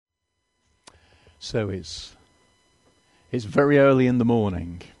So it's very early in the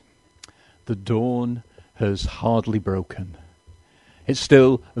morning. The dawn has hardly broken. It's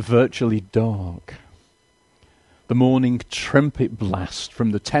still virtually dark. The morning trumpet blast from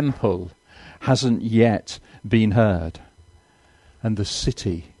the temple hasn't yet been heard. And the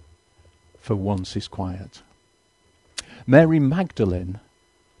city, for once, is quiet. Mary Magdalene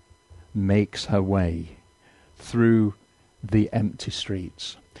makes her way through the empty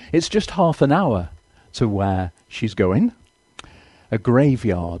streets. It's just half an hour to where she's going. A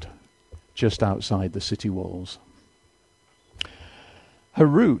graveyard just outside the city walls. Her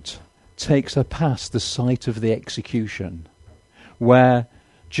route takes her past the site of the execution, where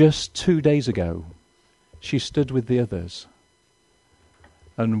just 2 days ago she stood with the others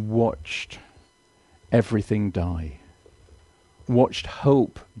and watched everything die. Watched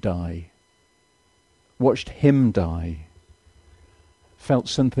hope die. Watched him die. Felt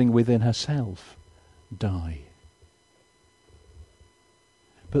something within herself die.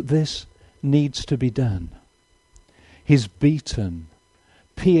 But this needs to be done. His beaten,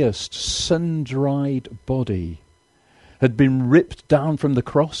 pierced, sun-dried body had been ripped down from the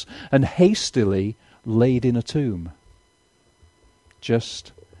cross and hastily laid in a tomb,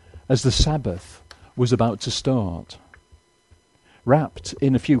 just as the Sabbath was about to start. Wrapped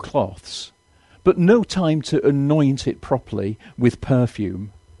in a few cloths, but no time to anoint it properly with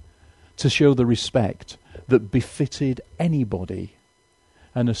perfume to show the respect that befitted anybody,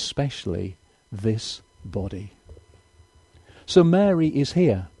 and especially this body. So Mary is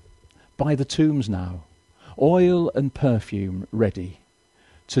here by the tombs now, oil and perfume ready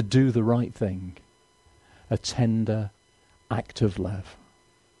to do the right thing, a tender act of love.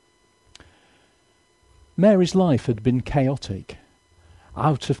 Mary's life had been chaotic,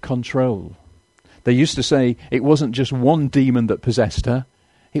 out of control. They used to say it wasn't just one demon that possessed her,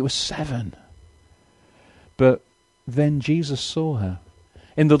 it was 7. But then Jesus saw her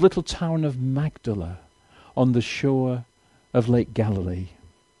in the little town of Magdala on the shore of Lake Galilee.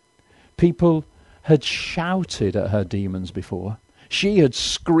 People had shouted at her demons before. She had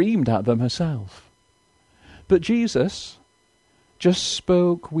screamed at them herself. But Jesus just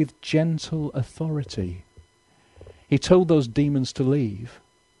spoke with gentle authority. He told those demons to leave,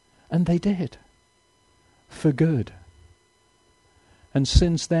 and they did. For good. And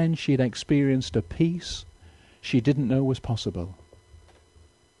since then she'd experienced a peace she didn't know was possible.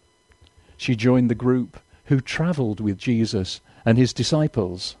 She joined the group who travelled with Jesus and his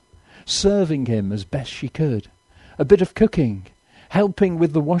disciples, serving him as best she could, a bit of cooking, helping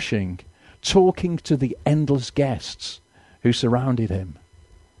with the washing, talking to the endless guests who surrounded him.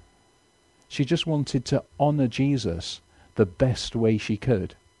 She just wanted to honour Jesus the best way she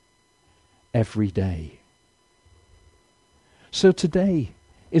could, every day. So today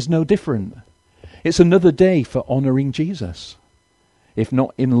is no different. It's another day for honouring Jesus. If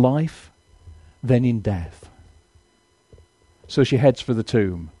not in life, then in death. So she heads for the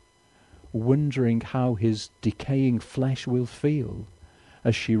tomb, wondering how his decaying flesh will feel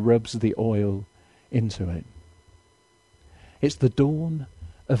as she rubs the oil into it. It's the dawn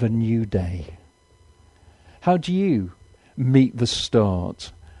of a new day. How do you meet the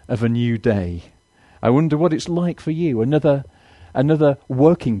start of a new day? I wonder what it's like for you. Another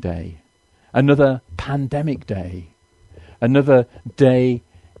working day, another pandemic day, another day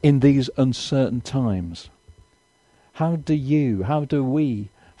in these uncertain times. How do we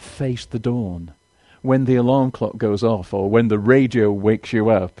face the dawn when the alarm clock goes off, or when the radio wakes you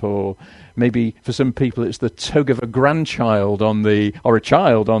up, or maybe for some people it's the tug of a grandchild or a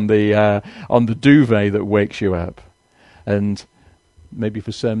child on the duvet that wakes you up, and maybe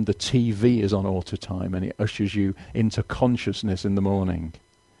for some the TV is on auto time and it ushers you into consciousness in the morning.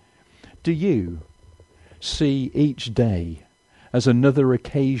 Do you see each day as another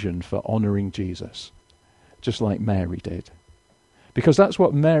occasion for honouring Jesus, just like Mary did? Because that's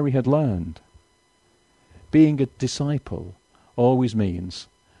what Mary had learned. Being a disciple always means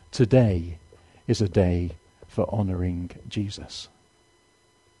today is a day for honouring Jesus.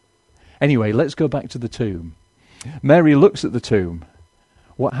 Anyway, let's go back to the tomb. Mary looks at the tomb.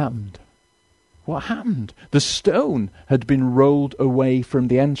 What happened? What happened? The stone had been rolled away from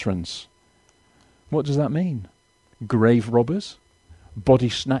the entrance. What does that mean? Grave robbers? Body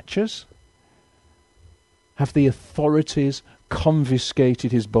snatchers? Have the authorities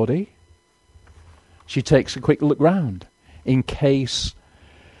confiscated his body? She takes a quick look round in case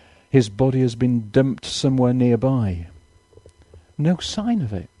his body has been dumped somewhere nearby. No sign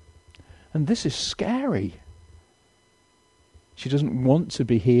of it. And this is scary. She doesn't want to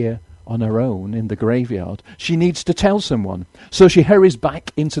be here on her own in the graveyard. She needs to tell someone. So she hurries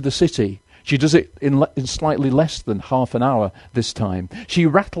back into the city She does it in slightly less than half an hour this time. She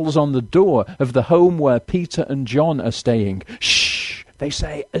rattles on the door of the home where Peter and John are staying. Shh, they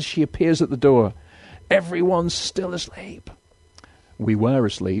say as she appears at the door. Everyone's still asleep. We were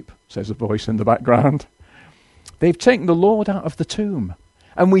asleep, says a voice in the background. They've taken the Lord out of the tomb,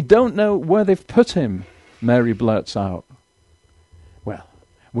 and we don't know where they've put him, Mary blurts out. Well,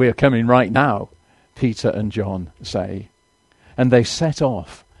 we're coming right now, Peter and John say. And they set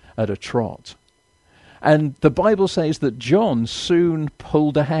off at a trot. And the Bible says that John soon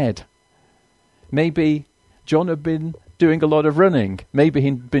pulled ahead. Maybe John had been doing a lot of running. Maybe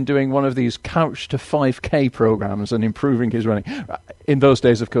he'd been doing one of these couch to 5K programs and improving his running. In those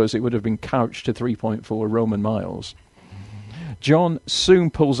days, of course, it would have been couch to 3.4 Roman miles. John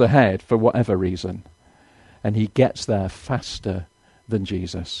soon pulls ahead for whatever reason, and he gets there faster than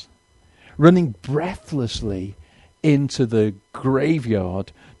Jesus. Running breathlessly into the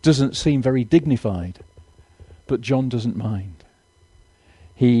graveyard doesn't seem very dignified, but John doesn't mind.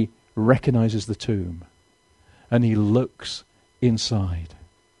 He recognizes the tomb, and he looks inside.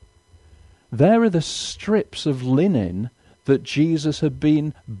 There are the strips of linen that Jesus had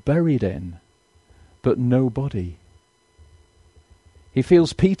been buried in, but no body. He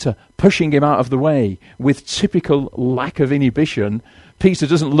feels Peter pushing him out of the way with typical lack of inhibition. Peter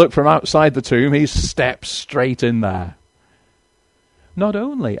doesn't look from outside the tomb, he steps straight in there. Not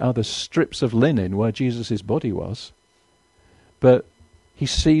only are there strips of linen where Jesus' body was, but he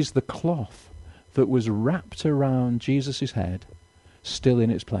sees the cloth that was wrapped around Jesus' head still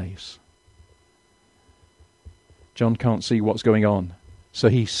in its place. John can't see what's going on, so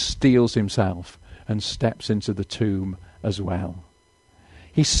he steels himself and steps into the tomb as well.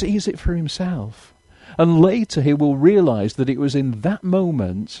 He sees it for himself, and later he will realize that it was in that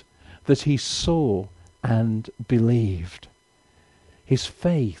moment that he saw and believed. His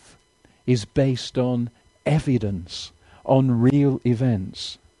faith is based on evidence, on real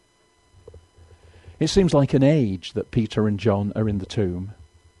events. It seems like an age that Peter and John are in the tomb,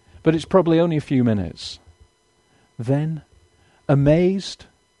 but it's probably only a few minutes. Then, amazed,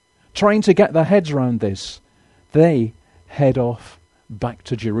 trying to get their heads around this, they head off back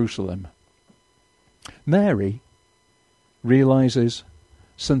to Jerusalem. Mary realizes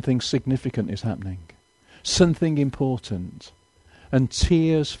something significant is happening, something important, and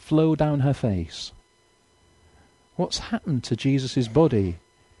tears flow down her face. What's happened to Jesus' body?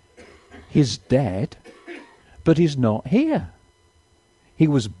 He's dead, but he's not here. He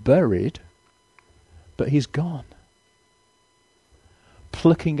was buried, but he's gone.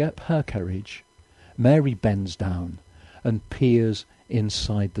 Plucking up her courage, Mary bends down and peers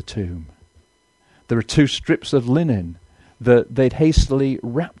inside the tomb. There are 2 strips of linen that they'd hastily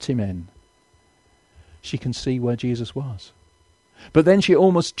wrapped him in. She can see where Jesus was. But then she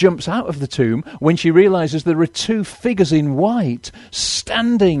almost jumps out of the tomb when she realizes there are 2 figures in white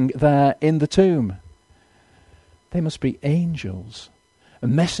standing there in the tomb. They must be angels,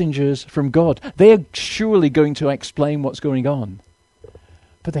 messengers from God. They are surely going to explain what's going on.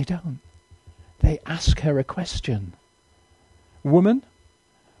 But they don't. They ask her a question. Woman,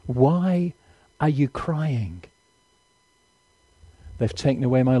 why are you crying? They've taken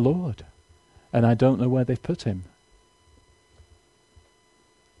away my Lord, and I don't know where they've put him.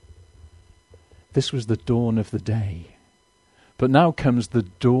 This was the dawn of the day. But now comes the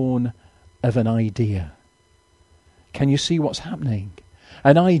dawn of an idea. Can you see what's happening?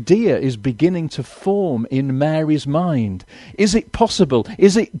 An idea is beginning to form in Mary's mind. Is it possible?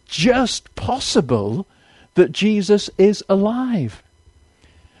 Is it just possible that Jesus is alive?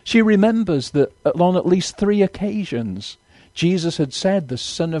 She remembers that on at least 3 occasions, Jesus had said the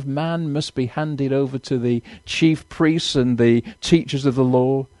Son of Man must be handed over to the chief priests and the teachers of the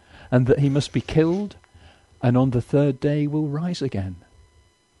law, and that he must be killed, and on the 3rd day will rise again.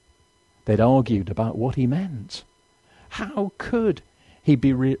 They'd argued about what he meant. How could he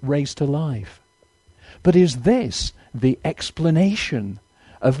be raised to life? But is this the explanation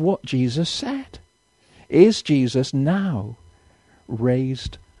of what Jesus said? Is Jesus now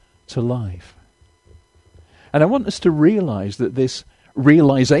raised to life? And I want us to realize that this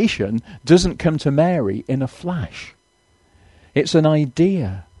realization doesn't come to Mary in a flash. It's an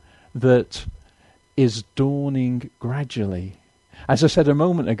idea that is dawning gradually. As I said a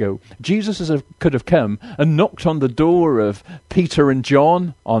moment ago, Jesus could have come and knocked on the door of Peter and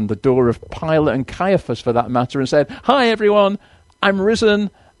John, on the door of Pilate and Caiaphas for that matter, and said, "Hi everyone, I'm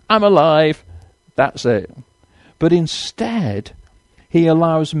risen, I'm alive." That's it. But instead, he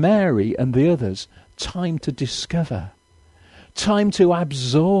allows Mary and the others time to discover, time to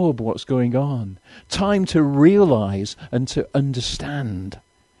absorb what's going on, time to realize and to understand.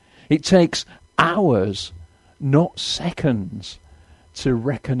 It takes hours, not seconds, to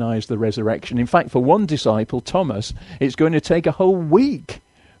recognize the resurrection. In fact, for one disciple, Thomas, it's going to take a whole week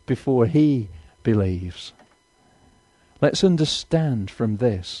before he believes. Let's understand from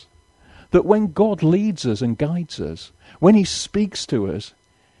this that when God leads us and guides us, when he speaks to us,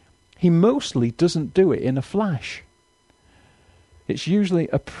 he mostly doesn't do it in a flash. It's usually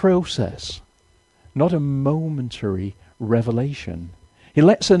a process, not a momentary revelation. He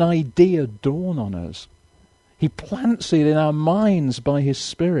lets an idea dawn on us. He plants it in our minds by his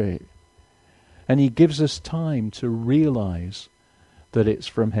Spirit. And he gives us time to realize that it's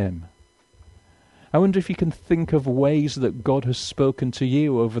from him. I wonder if you can think of ways that God has spoken to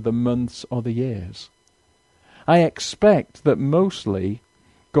you over the months or the years. I expect that mostly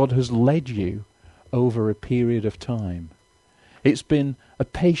God has led you over a period of time. It's been a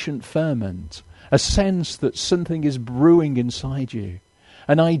patient ferment, a sense that something is brewing inside you,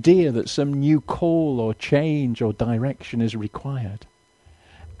 an idea that some new call or change or direction is required.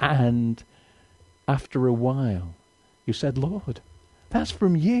 And after a while, you said, Lord, that's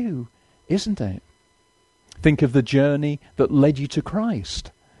from you, isn't it? Think of the journey that led you to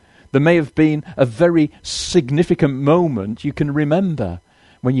Christ. There may have been a very significant moment you can remember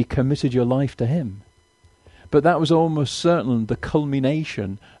when you committed your life to him. But that was almost certainly the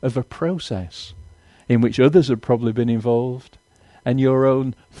culmination of a process in which others had probably been involved, and your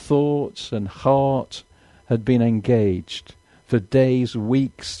own thoughts and heart had been engaged for days,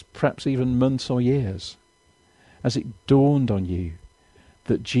 weeks, perhaps even months or years, as it dawned on you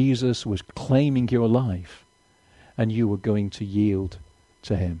that Jesus was claiming your life and you were going to yield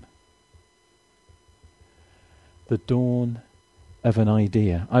to him. The dawn of an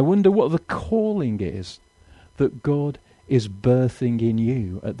idea. I wonder what the calling is that God is birthing in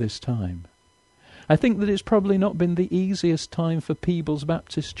you at this time. I think that it's probably not been the easiest time for Peebles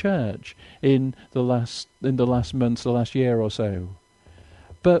Baptist Church in the last months, the last year or so.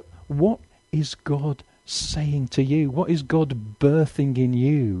 But what is God saying to you? What is God birthing in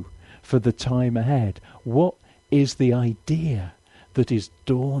you for the time ahead? What is the idea that is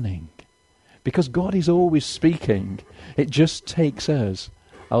dawning? Because God is always speaking. It just takes us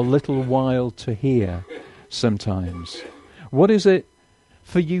a little while to hear sometimes. What is it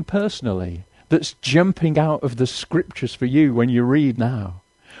for you personally that's jumping out of the scriptures for you when you read now?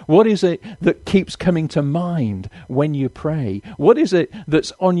 What is it that keeps coming to mind when you pray? What is it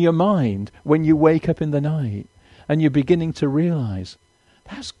that's on your mind when you wake up in the night and you're beginning to realize,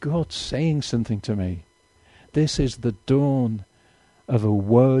 that's God saying something to me. This is the dawn of a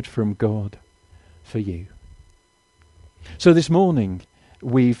word from God for you. So this morning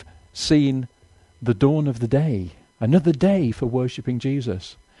we've seen the dawn of the day, another day for worshipping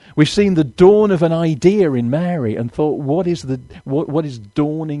Jesus. We've seen the dawn of an idea in Mary and thought, what is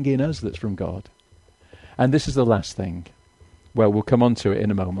dawning in us that's from God? And this is the last thing. Well, we'll come on to it in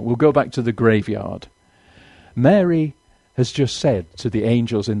a moment. We'll go back to the graveyard. Mary has just said to the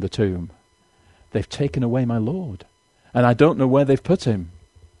angels in the tomb, they've taken away my Lord, and I don't know where they've put him.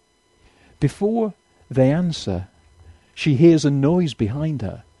 Before they answer, she hears a noise behind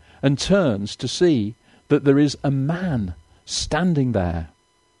her and turns to see that there is a man standing there.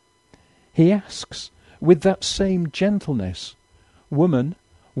 He asks with that same gentleness, "Woman,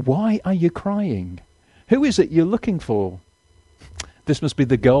 why are you crying? Who is it you're looking for?" This must be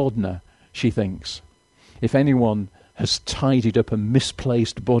the gardener, she thinks. If anyone has tidied up a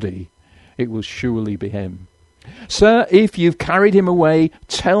misplaced body, it will surely be him. "Sir, if you've carried him away,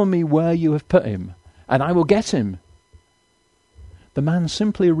 tell me where you have put him, and I will get him." The man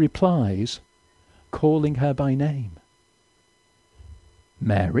simply replies, calling her by name.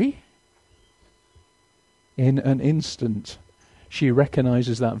 "Mary?" In an instant, she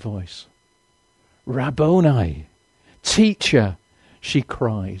recognizes that voice. "Rabboni, teacher," she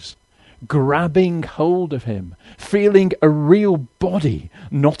cries, grabbing hold of him, feeling a real body,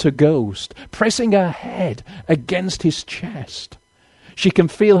 not a ghost, pressing her head against his chest. She can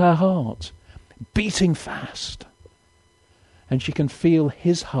feel her heart beating fast. And she can feel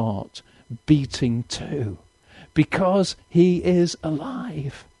his heart beating too, because he is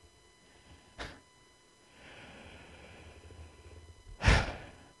alive.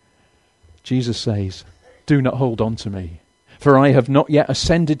 Jesus says, "Do not hold on to me, for I have not yet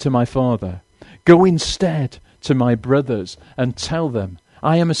ascended to my Father. Go instead to my brothers and tell them,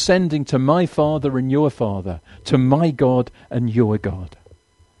 I am ascending to my Father and your Father, to my God and your God."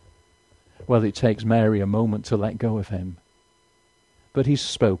 Well, it takes Mary a moment to let go of him. But he's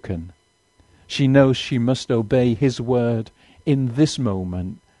spoken. She knows she must obey his word in this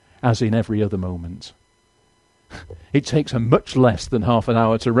moment as in every other moment. It takes her much less than half an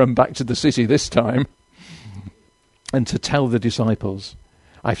hour to run back to the city this time and to tell the disciples,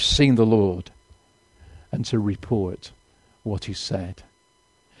 I've seen the Lord, and to report what he said.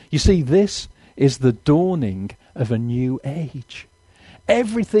 You see, this is the dawning of a new age.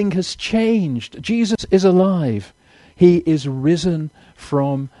 Everything has changed. Jesus is alive. He is risen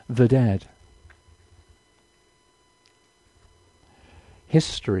from the dead.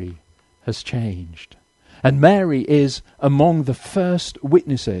 History has changed. And Mary is among the first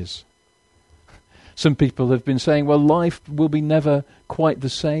witnesses. Some people have been saying, well, life will be never quite the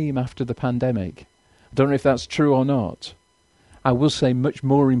same after the pandemic. I don't know if that's true or not. I will say much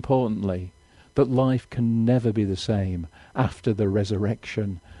more importantly that life can never be the same after the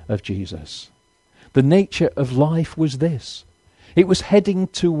resurrection of Jesus. The nature of life was this. It was heading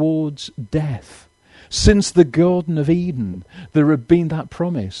towards death. Since the Garden of Eden, there had been that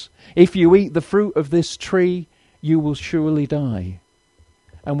promise. If you eat the fruit of this tree, you will surely die.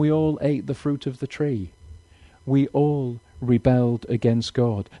 And we all ate the fruit of the tree. We all rebelled against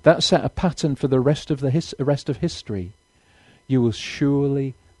God. That set a pattern for the rest of history. You will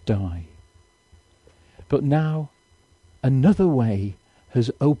surely die. But now, another way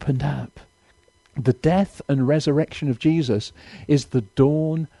has opened up. The death and resurrection of Jesus is the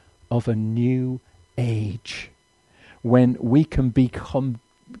dawn of a new age, when we can be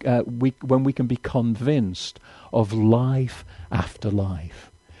convinced of life after life,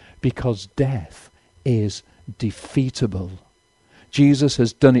 because death is defeatable. Jesus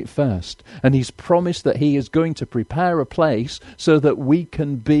has done it first, and he's promised that he is going to prepare a place so that we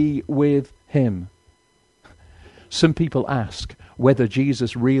can be with him. Some people ask whether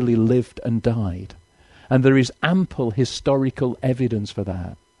Jesus really lived and died, and there is ample historical evidence for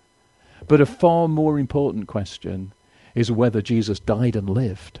that. But a far more important question is whether Jesus died and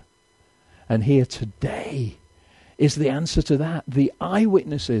lived. And here today is the answer to that. The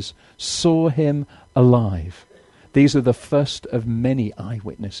eyewitnesses saw him alive. These are the first of many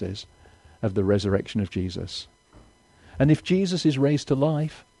eyewitnesses of the resurrection of Jesus. And if Jesus is raised to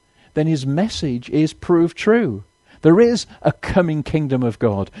life, then his message is proved true. There is a coming kingdom of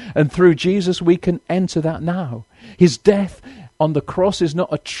God, and through Jesus we can enter that now. His death on the cross is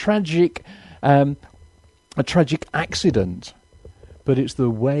not a tragic accident, but it's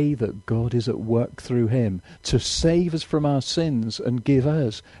the way that God is at work through him to save us from our sins and give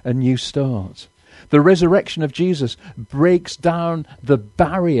us a new start. The resurrection of Jesus breaks down the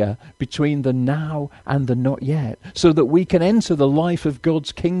barrier between the now and the not yet, so that we can enter the life of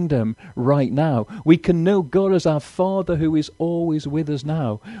God's kingdom right now. We can know God as our Father who is always with us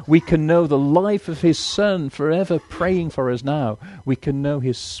now. We can know the life of his Son forever praying for us now. We can know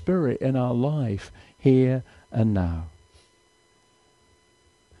his Spirit in our life here and now.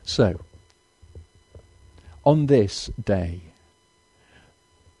 So, on this day,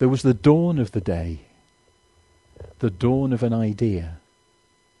 there was the dawn of the day, the dawn of an idea,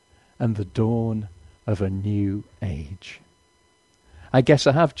 and the dawn of a new age. I guess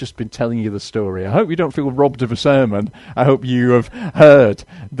I have just been telling you the story. I hope you don't feel robbed of a sermon. I hope you have heard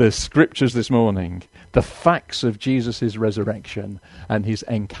the scriptures this morning, the facts of Jesus' resurrection and his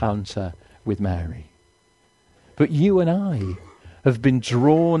encounter with Mary. But you and I have been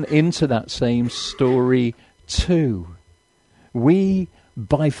drawn into that same story too. We,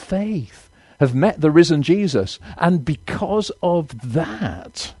 by faith, have met the risen Jesus, and because of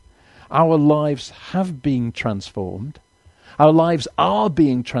that, our lives have been transformed, our lives are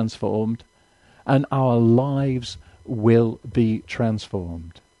being transformed, and our lives will be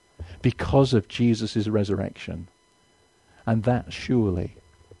transformed because of Jesus' resurrection. And that surely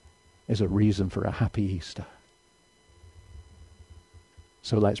is a reason for a happy Easter.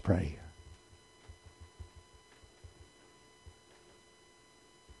 So let's pray.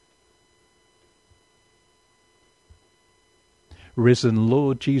 Risen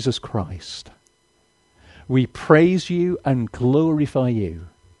Lord Jesus Christ, we praise you and glorify you.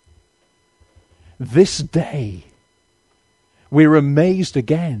 This day, we're amazed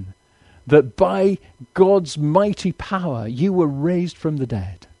again that by God's mighty power, you were raised from the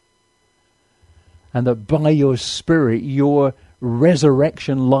dead. And that by your Spirit, your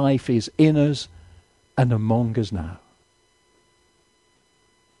resurrection life is in us and among us now.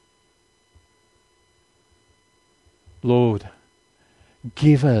 Lord,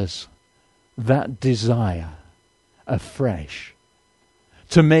 give us that desire afresh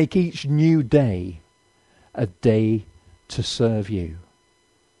to make each new day a day to serve you.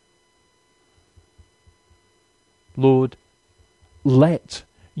 Lord, let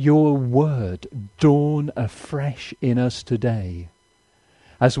your word dawn afresh in us today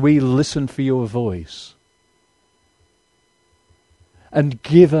as we listen for your voice and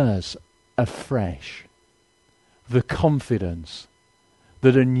give us afresh the confidence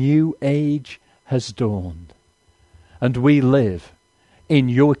that a new age has dawned, and we live in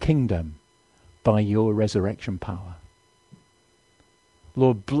your kingdom by your resurrection power.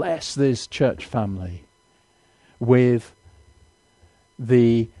 Lord, bless this church family with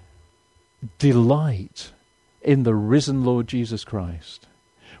the delight in the risen Lord Jesus Christ,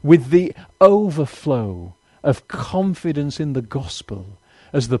 with the overflow of confidence in the gospel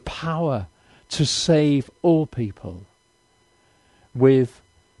as the power to save all people, with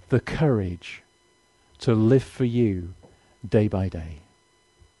the courage to live for you day by day.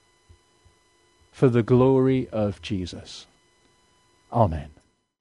 For the glory of Jesus. Amen.